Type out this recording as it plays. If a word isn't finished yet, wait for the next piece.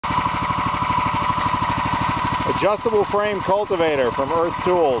Adjustable Frame Cultivator from Earth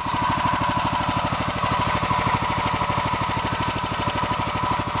Tools.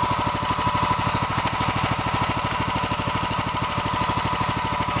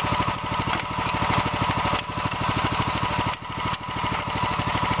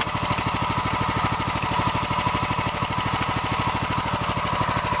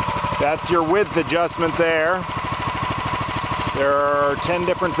 That's your width adjustment there. There are 10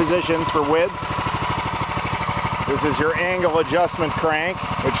 different positions for width. This is your angle adjustment crank,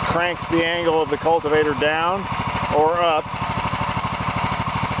 which cranks the angle of the cultivator down or up.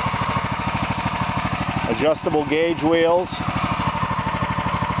 Adjustable gauge wheels.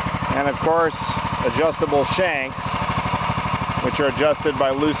 And of course, adjustable shanks, which are adjusted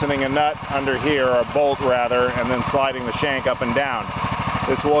by loosening a nut under here, or a bolt rather, and then sliding the shank up and down.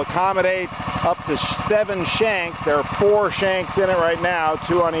 This will accommodate up to 7 shanks. There are 4 shanks in it right now,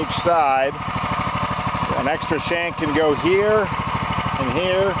 2 on each side. An extra shank can go here, and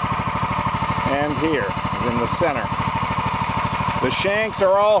here, and here, in the center. The shanks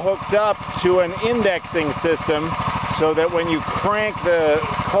are all hooked up to an indexing system so that when you crank the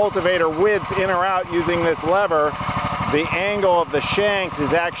cultivator width in or out using this lever, the angle of the shanks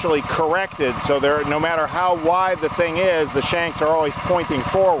is actually corrected, so no matter how wide the thing is, the shanks are always pointing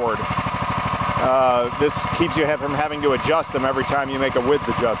forward. This keeps you from having to adjust them every time you make a width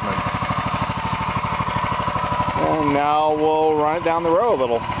adjustment. And now we'll run it down the row a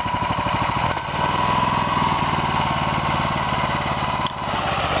little.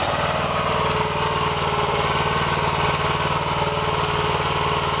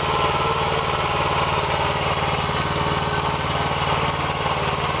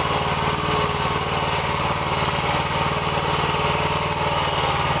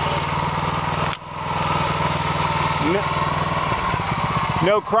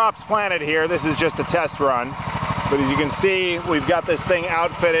 No crops planted here, this is just a test run. But as you can see, we've got this thing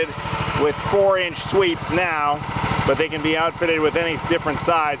outfitted with 4-inch sweeps now, but they can be outfitted with any different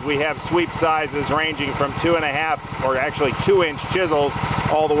size. We have sweep sizes ranging from 2.5 or actually 2-inch chisels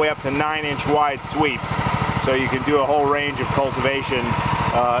all the way up to 9-inch wide sweeps. So you can do a whole range of cultivation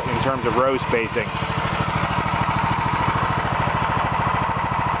in terms of row spacing.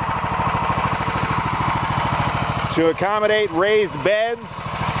 To accommodate raised beds,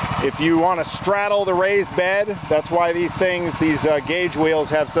 if you want to straddle the raised bed, that's why these gauge wheels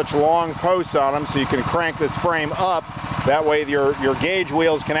have such long posts on them, so you can crank this frame up. That way your gauge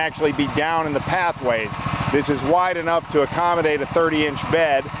wheels can actually be down in the pathways. This is wide enough to accommodate a 30-inch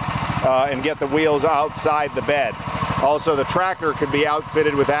bed and get the wheels outside the bed. Also, the tractor could be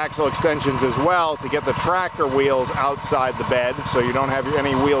outfitted with axle extensions as well to get the tractor wheels outside the bed, so you don't have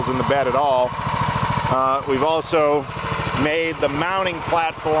any wheels in the bed at all. We've also made the mounting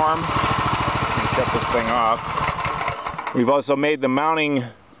platform. Let me shut this thing off. We've also made the mounting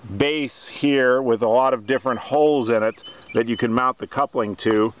base here with a lot of different holes in it that you can mount the coupling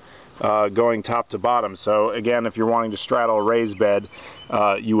to, going top to bottom. So again, if you're wanting to straddle a raised bed,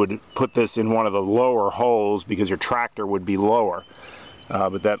 you would put this in one of the lower holes because your tractor would be lower.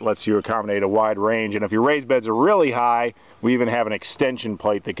 But that lets you accommodate a wide range. And if your raised beds are really high, we even have an extension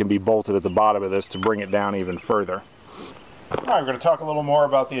plate that can be bolted at the bottom of this to bring it down even further. All right, we're going to talk a little more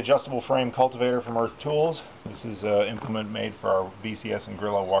about the adjustable frame cultivator from Earth Tools. This is an implement made for our BCS and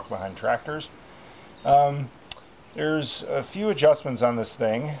Grillo walk-behind tractors. There's a few adjustments on this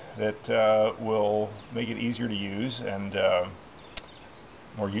thing that will make it easier to use and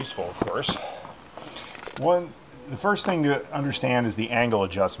more useful, of course. The first thing to understand is the angle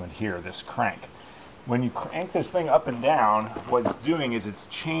adjustment here, this crank. When you crank this thing up and down, what it's doing is it's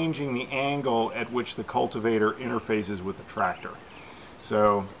changing the angle at which the cultivator interfaces with the tractor.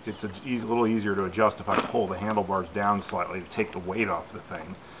 So it's a little easier to adjust if I pull the handlebars down slightly to take the weight off the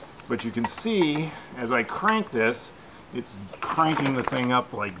thing. But you can see, as I crank this, it's cranking the thing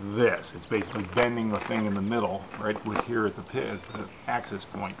up like this. It's basically bending the thing in the middle, right with here at the axis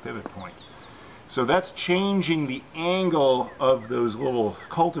point, pivot point. So that's changing the angle of those little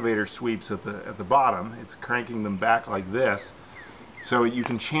cultivator sweeps at the bottom. It's cranking them back like this. So you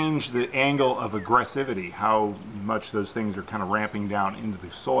can change the angle of aggressivity, how much those things are kind of ramping down into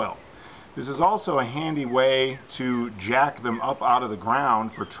the soil. This is also a handy way to jack them up out of the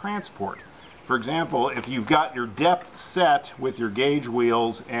ground for transport. For example, if you've got your depth set with your gauge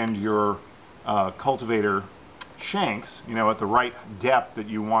wheels and your cultivator shanks, you know, at the right depth that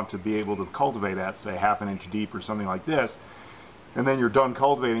you want to be able to cultivate at, say 1/2 inch deep or something like this, and then you're done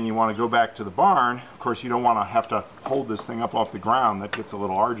cultivating, you want to go back to the barn. Of course, you don't want to have to hold this thing up off the ground. That gets a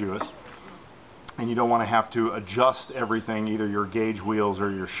little arduous. and you don't want to have to adjust everything, either your gauge wheels or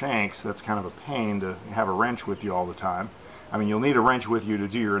your shanks. That's kind of a pain to have a wrench with you all the time. I mean, you'll need a wrench with you to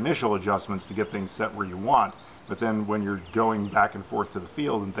do your initial adjustments to get things set where you want, but then when you're going back and forth to the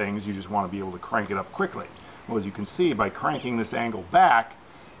field and things, you just want to be able to crank it up quickly. Well, as you can see, by cranking this angle back,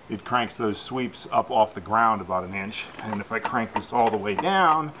 it cranks those sweeps up off the ground about an inch, and if I crank this all the way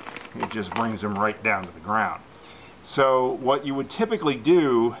down, it just brings them right down to the ground. So what you would typically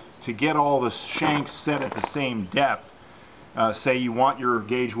do to get all the shanks set at the same depth, say you want your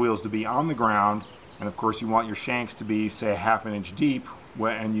gauge wheels to be on the ground, and of course you want your shanks to be, say, 1/2 inch deep,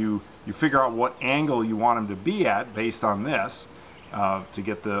 and you figure out what angle you want them to be at based on this to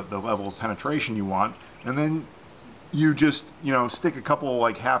get the level of penetration you want, and then you just, you know, stick a couple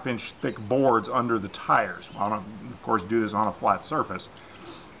like 1/2 inch thick boards under the tires. Of course, do this on a flat surface,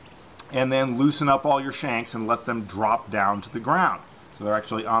 and then loosen up all your shanks and let them drop down to the ground. So they're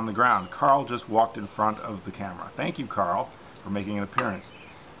actually on the ground. Carl just walked in front of the camera. Thank you, Carl, for making an appearance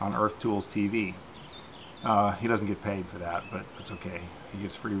on Earth Tools TV. He doesn't get paid for that, but it's okay. He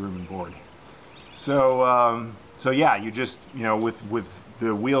gets free room and board. So, so yeah, you just, you know, with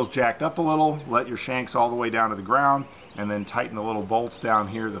the wheels jacked up a little, let your shanks all the way down to the ground, and then tighten the little bolts down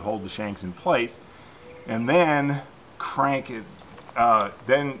here that hold the shanks in place, and then crank it.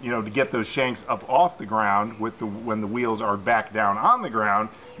 Then, you know, to get those shanks up off the ground, when the wheels are back down on the ground,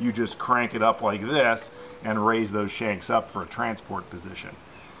 you just crank it up like this and raise those shanks up for a transport position,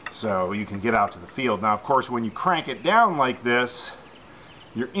 so you can get out to the field. Now, of course, when you crank it down like this,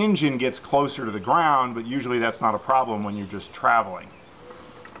 your engine gets closer to the ground, but usually that's not a problem when you're just traveling.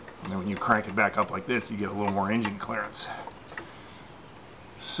 And then when you crank it back up like this, you get a little more engine clearance.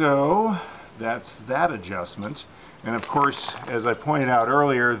 So that's that adjustment. And of course, as I pointed out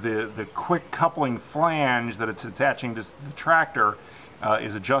earlier, the quick coupling flange that it's attaching to the tractor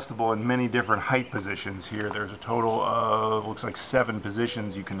is adjustable in many different height positions here. There's a total of, looks like 7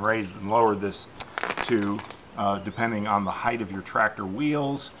 positions you can raise and lower this to, depending on the height of your tractor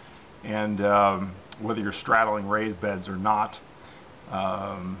wheels and whether you're straddling raised beds or not.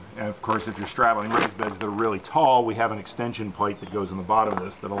 And of course, if you're straddling raised beds that are really tall, we have an extension plate that goes in the bottom of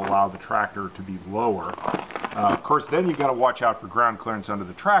this that'll allow the tractor to be lower. Of course, then you've got to watch out for ground clearance under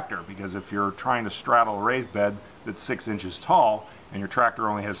the tractor, because if you're trying to straddle a raised bed that's 6 inches tall and your tractor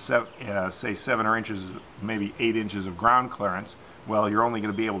only has say 7 or inches, maybe 8 inches of ground clearance, well, you're only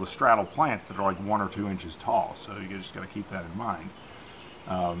going to be able to straddle plants that are like 1 or 2 inches tall. So you just got to keep that in mind.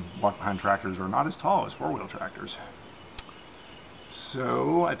 Walk-behind tractors are not as tall as 4-wheel tractors.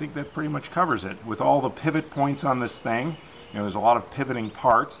 So I think that pretty much covers it. With all the pivot points on this thing, you know, there's a lot of pivoting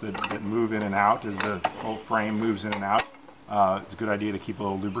parts that move in and out as the whole frame moves in and out. It's a good idea to keep a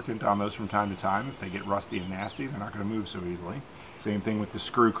little lubricant on those from time to time. If they get rusty and nasty, they're not going to move so easily. Same thing with the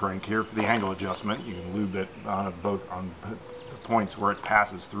screw crank here for the angle adjustment. You can lube it on both on the points where it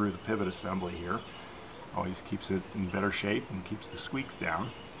passes through the pivot assembly here. Always keeps it in better shape and keeps the squeaks down.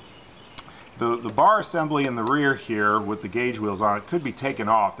 The bar assembly in the rear here with the gauge wheels on it could be taken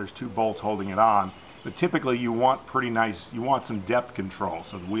off. There's 2 bolts holding it on, but typically you want you want some depth control,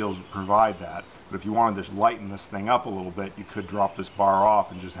 so the wheels provide that. But if you wanted to just lighten this thing up a little bit, you could drop this bar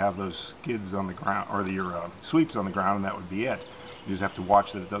off and just have those skids on the ground, or your sweeps on the ground, and that would be it. You just have to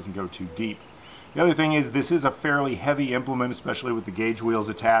watch that it doesn't go too deep. The other thing is, this is a fairly heavy implement, especially with the gauge wheels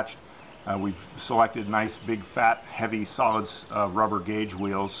attached. We've selected nice, big, fat, heavy, solid rubber gauge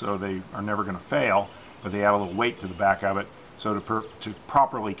wheels, so they are never going to fail, but they add a little weight to the back of it. So to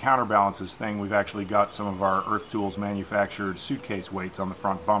properly counterbalance this thing, we've actually got some of our Earth Tools manufactured suitcase weights on the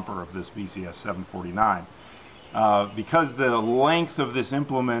front bumper of this BCS 749. Because the length of this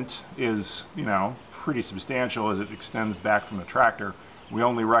implement is, you know, pretty substantial as it extends back from the tractor, we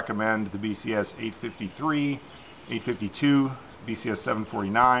only recommend the BCS 853, 852, BCS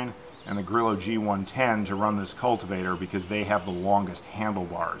 749, and the Grillo G110 to run this cultivator, because they have the longest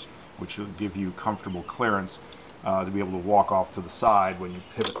handlebars, which will give you comfortable clearance to be able to walk off to the side when you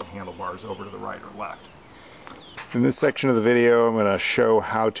pivot the handlebars over to the right or left. In this section of the video, I'm going to show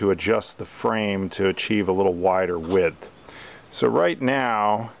how to adjust the frame to achieve a little wider width. So right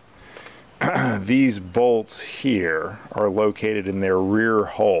now, these bolts here are located in their rear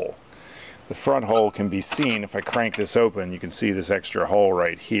hole. The front hole can be seen. If I crank this open, you can see this extra hole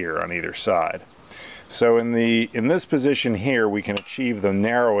right here on either side. So in this position here, we can achieve the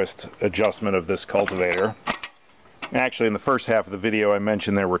narrowest adjustment of this cultivator. Actually, in the first half of the video, I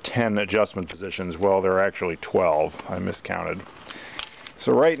mentioned there were 10 adjustment positions. Well, there are actually 12. I miscounted.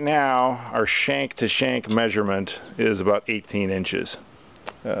 So right now, our shank to shank measurement is about 18 inches.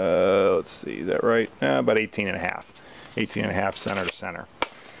 Let's see, is that right? About 18 and a half. 18 and a half center to center.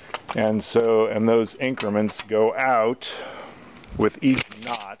 And those increments go out with each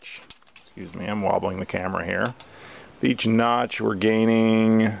notch. Excuse me, I'm wobbling the camera here. With each notch we're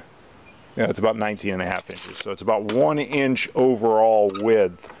gaining, yeah, it's about 19.5 inches. So it's about 1 inch overall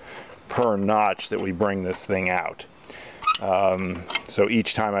width per notch that we bring this thing out. So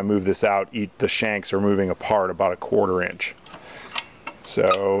each time I move this out, the shanks are moving apart about 1/4 inch.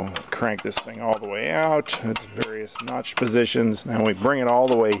 So crank this thing all the way out. It's various notch positions. Now we bring it all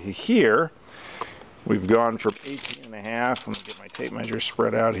the way here. We've gone from 18.5. Let me get my tape measure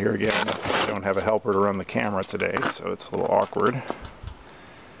spread out here again. I don't have a helper to run the camera today, so it's a little awkward.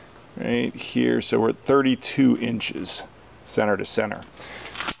 Right here, so we're at 32 inches center to center.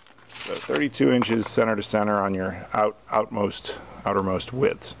 So 32 inches center to center on your outermost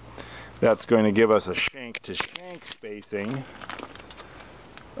widths. That's going to give us a shank to shank spacing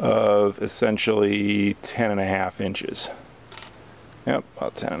of essentially 10.5 inches. Yep,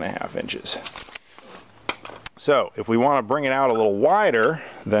 about 10.5 inches. So if we want to bring it out a little wider,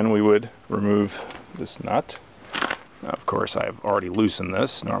 then we would remove this nut. Now, of course, I've already loosened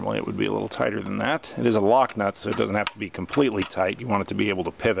this. Normally it would be a little tighter than that. It is a lock nut, so it doesn't have to be completely tight. You want it to be able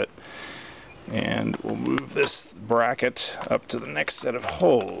to pivot. And we'll move this bracket up to the next set of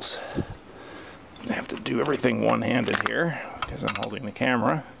holes. I have to do everything one-handed here because I'm holding the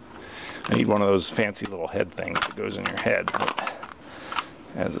camera. I need one of those fancy little head things that goes in your head, but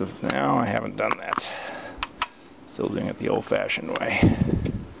as of now I haven't done that. Still doing it the old-fashioned way.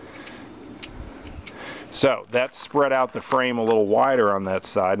 So that spread out the frame a little wider on that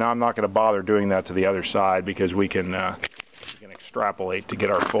side. Now I'm not going to bother doing that to the other side because we can extrapolate to get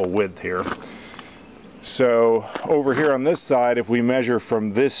our full width here. So over here on this side, if we measure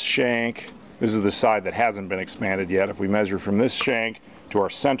from this shank, this is the side that hasn't been expanded yet. If we measure from this shank to our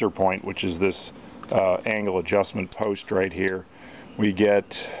center point, which is this angle adjustment post right here, we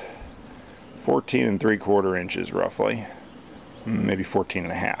get 14 3/4 inches roughly, maybe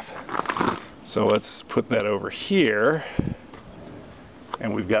 14.5. So let's put that over here,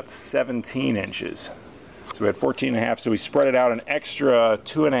 and we've got 17 inches. So we had 14.5, so we spread it out an extra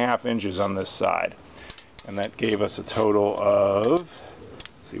 2.5 inches on this side. And that gave us a total of,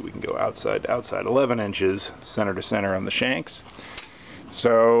 let's see, we can go outside to outside, 11 inches center to center on the shanks.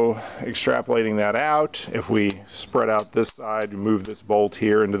 So extrapolating that out, if we spread out this side, move this bolt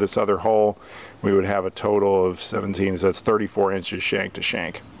here into this other hole, we would have a total of 17, so that's 34 inches shank to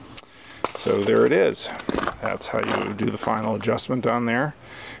shank. So there it is. That's how you do the final adjustment on there.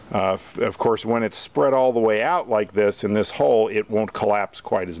 Of course, when it's spread all the way out like this in this hole, it won't collapse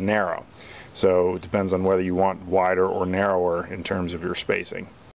quite as narrow. So it depends on whether you want wider or narrower in terms of your spacing.